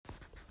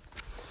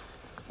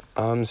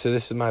So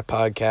this is my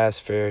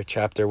podcast for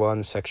Chapter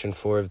 1, Section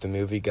 4 of The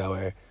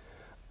Moviegoer.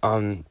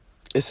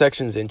 This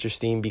section's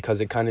interesting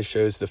because it kind of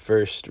shows the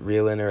first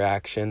real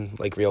interaction,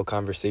 like real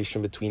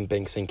conversation between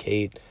Binks and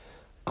Kate.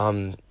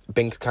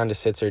 Binks kind of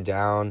sits her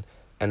down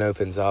and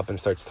opens up and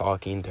starts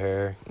talking to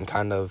her and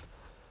kind of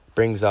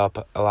brings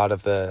up a lot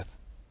of the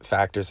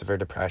factors of her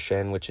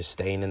depression, which is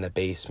staying in the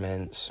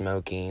basement,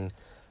 smoking,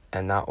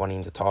 and not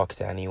wanting to talk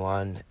to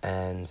anyone.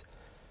 And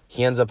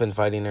he ends up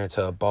inviting her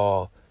to a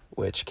ball,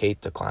 which Kate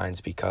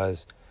declines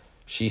because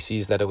she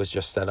sees that it was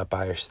just set up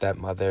by her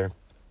stepmother.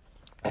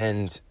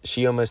 And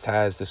she almost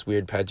has this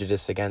weird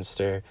prejudice against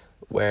her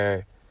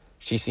where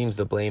she seems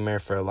to blame her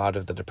for a lot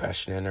of the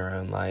depression in her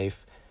own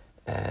life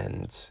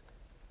and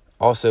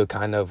also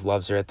kind of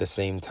loves her at the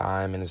same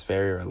time and is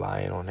very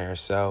reliant on her.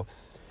 So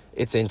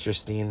it's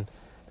interesting.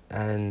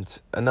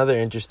 And another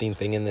interesting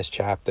thing in this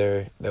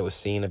chapter that was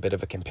seeing a bit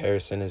of a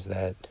comparison is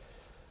that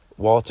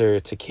Walter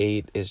to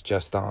Kate is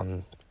just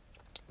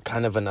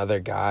kind of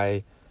another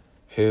guy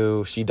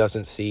who she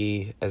doesn't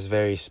see as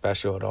very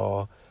special at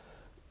all,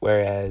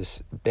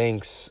 whereas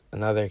Binks,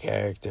 another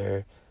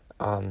character,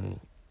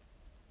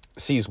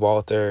 sees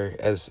Walter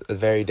as a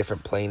very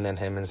different plane than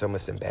him and is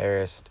almost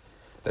embarrassed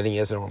that he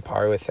isn't on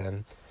par with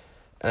him.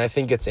 And I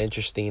think it's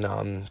interesting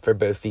for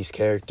both these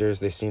characters.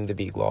 They seem to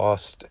be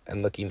lost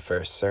and looking for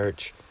a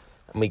search,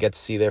 and we get to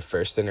see their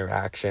first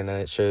interaction, and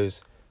it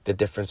shows the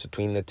difference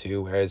between the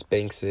two, whereas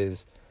Binks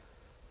is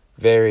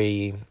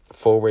very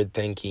forward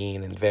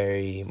thinking and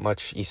very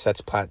much he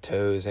sets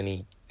plateaus and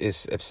he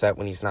is upset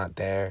when he's not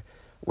there,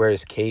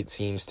 whereas Kate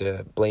seems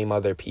to blame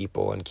other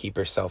people and keep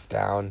herself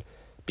down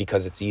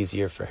because it's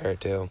easier for her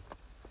to.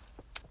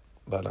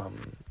 But